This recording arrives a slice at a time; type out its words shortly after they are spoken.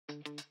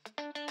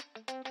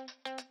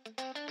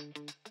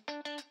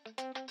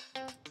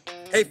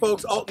Hey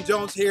folks, Alton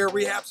Jones here,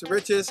 Rehab to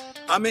Riches.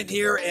 I'm in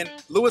here in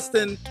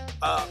Lewiston,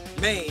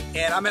 Maine,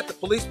 and I'm at the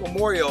police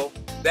memorial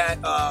that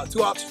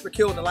 2 officers were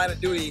killed in the line of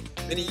duty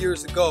many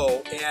years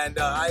ago. And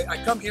I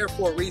come here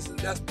for a reason.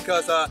 That's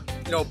because,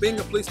 you know, being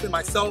a policeman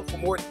myself for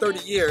more than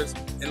 30 years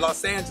in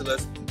Los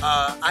Angeles,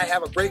 I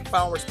have a great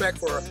found respect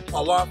for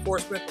law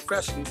enforcement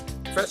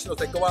professionals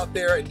that go out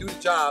there and do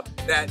the job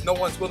that no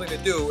one's willing to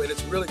do, and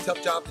it's a really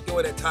tough job to do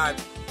it at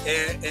times.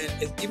 And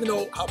even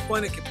though how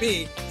fun it can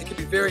be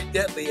very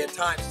deadly at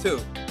times too.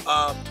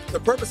 The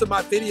purpose of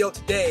my video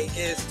today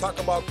is to talk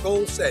about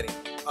goal setting.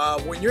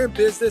 When you're in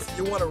business and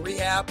you want to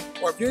rehab,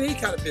 or if you're in any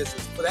kind of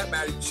business for that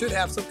matter, you should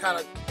have some kind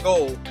of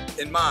goal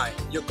in mind.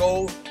 Your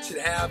goal should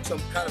have some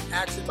kind of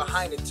action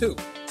behind it too.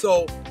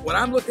 So when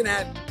I'm looking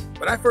at,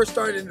 when I first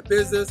started in the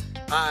business,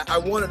 I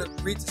wanted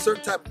to reach a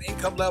certain type of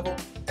income level,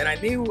 and I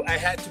knew I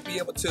had to be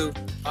able to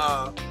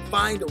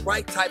find the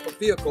right type of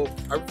vehicle.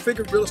 I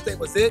figured real estate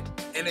was it,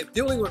 and in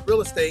dealing with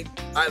real estate,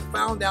 I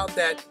found out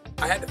that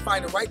I had to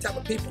find the right type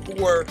of people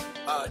who were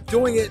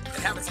doing it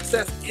and having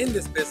success in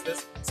this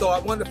business. So I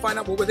wanted to find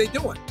out what were they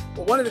doing.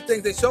 Well, one of the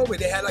things they showed me,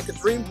 they had like a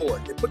dream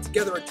board. They put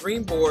together a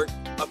dream board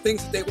of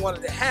things that they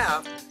wanted to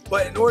have,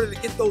 but in order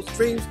to get those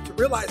dreams, to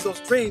realize those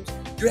dreams,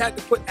 you had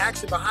to put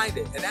action behind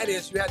it. And that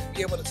is, you had to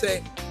be able to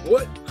say,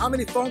 how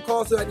many phone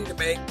calls do I need to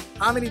make?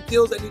 How many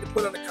deals I need to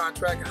put on the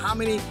contract? And how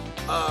many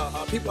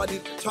people I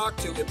need to talk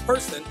to in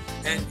person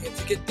and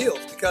to get deals?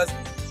 Because,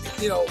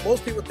 you know,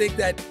 most people think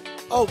that,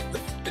 oh,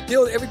 the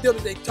deal, every deal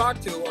that they talk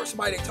to or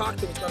somebody they talk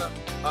to is going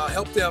to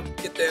help them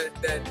get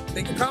that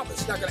thing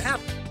accomplished. It's not going to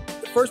happen.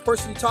 The first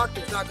person you talk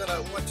to is not going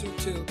to want to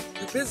do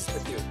business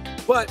with you.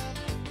 But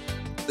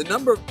the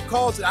number of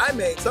calls that I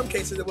made, some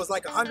cases it was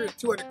like 100,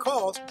 200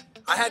 calls.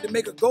 I had to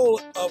make a goal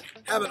of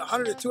having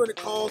 100 or 200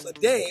 calls a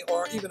day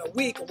or even a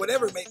week or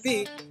whatever it may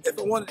be if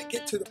I wanted to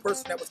get to the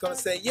person that was going to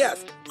say,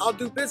 yes, I'll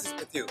do business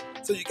with you.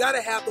 So you got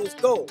to have those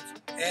goals.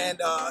 And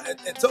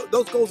so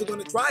those goals are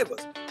going to drive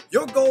us.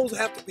 Your goals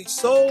have to be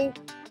so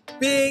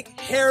big,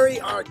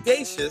 hairy,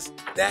 audacious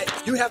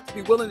that you have to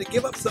be willing to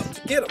give up something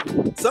to get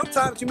them.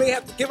 Sometimes you may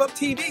have to give up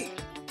TV.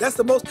 That's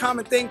the most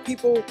common thing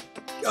people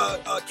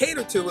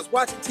cater to, is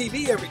watching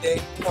TV every day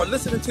or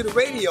listening to the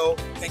radio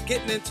and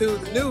getting into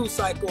the news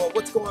cycle of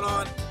what's going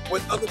on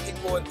with other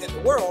people in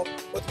the world.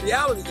 But the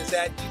reality is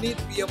that you need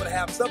to be able to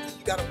have something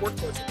you got to work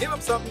towards. So give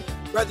up something,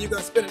 whether you're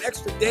going to spend an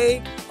extra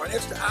day or an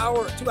extra hour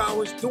or 2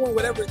 hours doing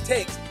whatever it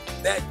takes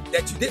that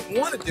you didn't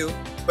want to do,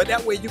 but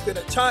that way you can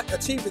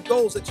achieve the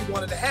goals that you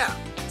wanted to have.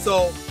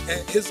 So,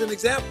 and here's an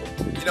example.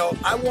 You know,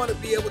 I want to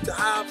be able to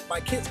have my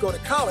kids go to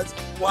college.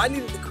 Well, I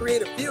needed to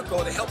create a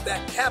vehicle to help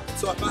that happen.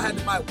 So if I had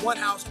to buy 1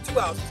 house or 2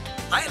 houses,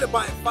 I ended up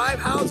buying 5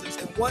 houses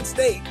in one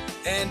state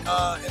and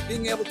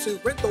being able to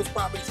rent those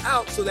properties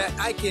out so that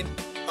I can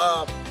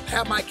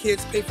have my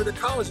kids pay for their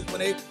colleges when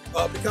they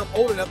become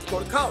old enough to go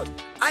to college.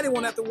 I didn't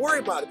want to have to worry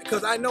about it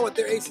because I know at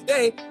their age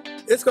today,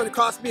 it's going to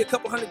cost me a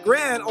couple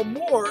 $100,000 or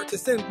more to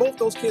send both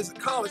those kids to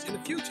college in the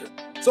future.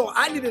 So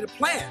I needed a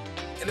plan.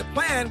 And the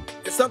plan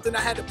is something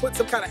I had to put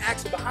some kind of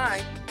action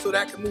behind so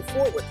that I can move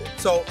forward with it.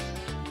 So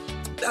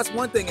that's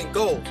one thing in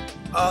goals.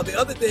 The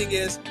other thing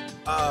is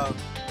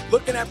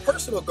looking at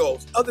personal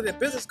goals. Other than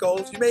business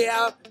goals, you may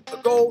have a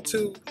goal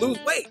to lose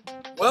weight.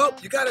 Well,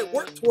 you got to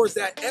work towards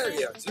that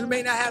area. So you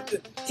may not have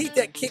to eat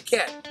that Kit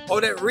Kat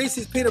or that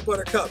Reese's peanut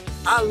butter cup.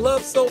 I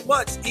love so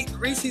much eating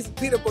Reese's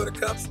peanut butter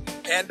cups,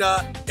 and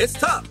it's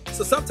tough.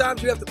 So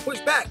sometimes you have to push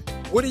back.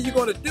 What are you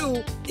going to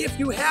do if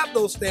you have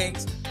those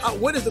things?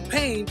 What is the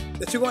pain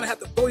that you're going to have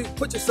to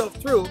put yourself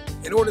through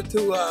in order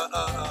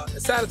to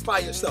satisfy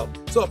yourself?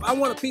 So if I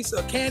want a piece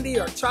of candy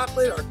or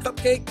chocolate or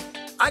cupcake,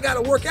 I got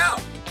to work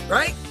out,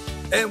 right?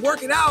 And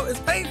working out is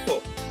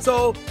painful.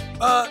 So,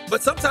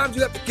 but sometimes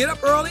you have to get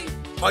up early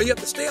or you have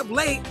to stay up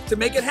late to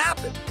make it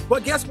happen.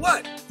 But guess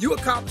what? You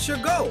accomplish your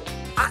goal.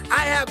 I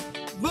have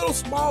little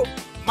small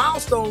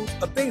milestones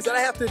of things that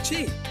I have to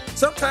achieve.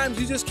 Sometimes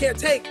you just can't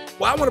take,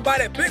 well, I want to buy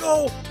that big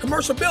old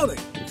commercial building.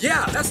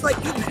 Yeah, that's like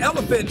eating an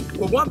elephant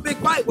with one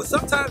big bite. Well,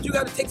 sometimes you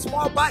got to take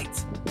small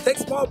bites. Take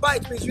small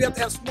bites means you have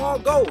to have small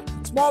goals,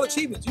 small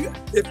achievements.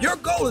 If your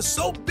goal is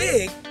so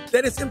big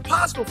that it's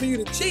impossible for you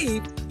to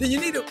achieve, then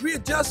you need to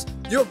readjust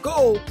your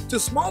goal to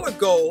smaller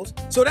goals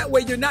so that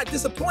way you're not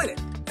disappointed.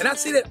 And I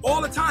see that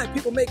all the time.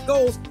 People make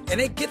goals and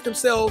they get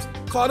themselves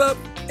caught up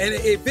in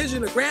a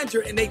vision of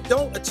grandeur and they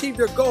don't achieve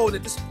their goal and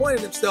they're disappointed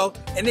in themselves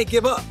and they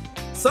give up.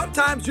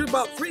 Sometimes you're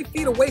about 3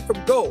 feet away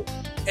from goal.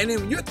 And then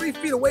when you're 3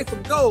 feet away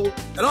from goal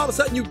and all of a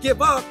sudden you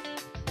give up,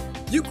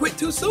 you quit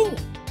too soon.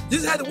 You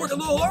just had to work a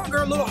little longer,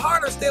 a little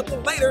harder, stay up a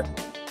little later.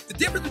 The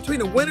difference between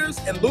the winners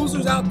and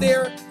losers out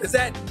there is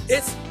that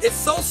it's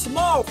so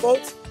small,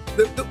 folks.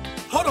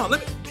 Hold on,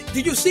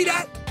 did you see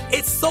that?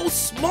 It's so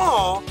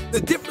small,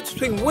 the difference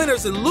between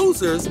winners and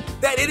losers,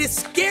 that it is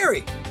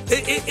scary.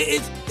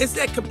 It's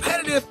that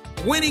competitive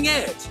winning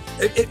edge.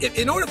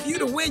 In order for you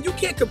to win, you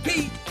can't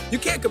compete. You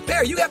can't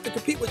compare. You have to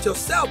compete with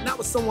yourself, not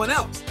with someone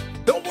else.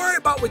 Don't worry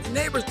about what your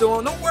neighbor's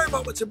doing. Don't worry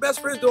about what your best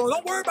friend's doing.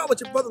 Don't worry about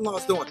what your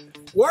brother-in-law's doing.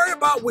 Worry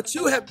about what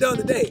you have done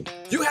today.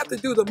 You have to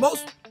do the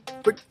most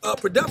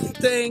productive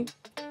thing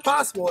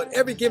possible at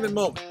every given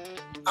moment.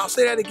 I'll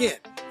say that again.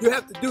 You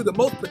have to do the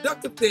most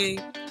productive thing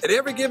at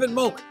every given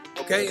moment,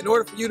 okay, in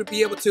order for you to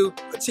be able to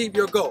achieve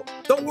your goal.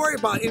 Don't worry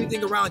about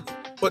anything around you,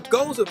 but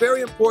goals are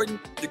very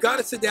important. You got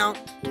to sit down,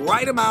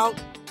 write them out,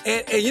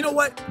 and you know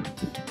what?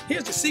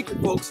 Here's the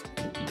secret, folks.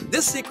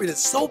 This secret is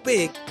so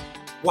big.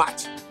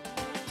 Watch.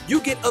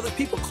 You get other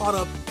people caught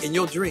up in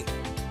your dream.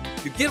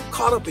 You get them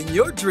caught up in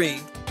your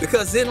dream,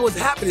 because then what's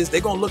happening is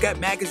they're going to look at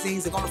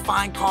magazines, they're going to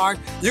find cards.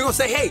 You're going to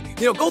say, hey,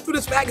 go through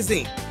this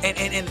magazine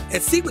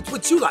and see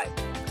what you like.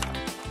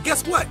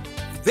 Guess what?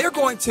 They're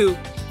going to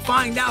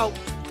find out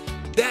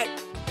that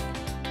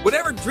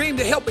whatever dream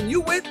they're helping you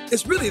with,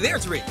 it's really their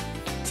dream.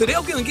 So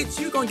they're going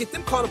to get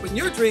them caught up in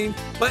your dream,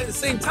 but at the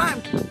same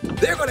time,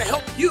 they're going to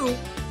help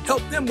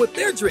them with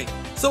their dream.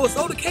 So it's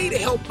okay to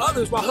help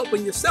others while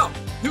helping yourself.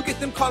 You get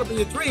them caught up in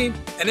your dream,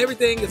 and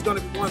everything is going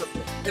to be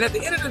wonderful. And at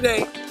the end of the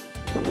day,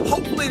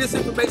 hopefully this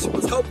information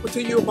was helpful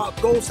to you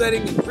about goal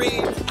setting and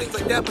dreams and things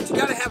like that, but you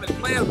got to have a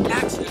plan of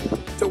action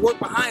to work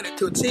behind it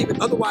to achieve it.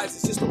 Otherwise,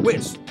 it's just a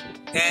wish.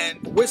 And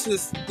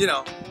wishes,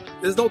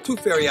 there's no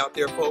tooth fairy out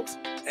there, folks.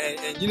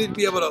 And you need to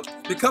be able to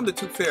become the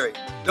tooth fairy.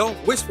 Don't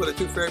wish for the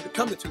tooth fairy,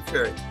 become the tooth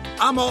fairy.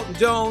 I'm Alton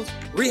Jones,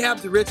 Rehab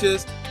to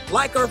Riches.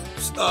 Like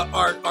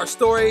our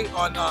story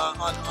on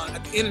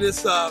at the end of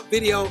this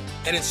video,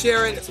 and then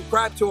share it and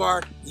subscribe to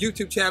our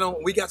YouTube channel.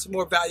 We got some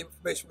more valuable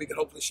information we can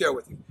hopefully share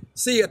with you.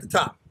 See you at the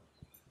top.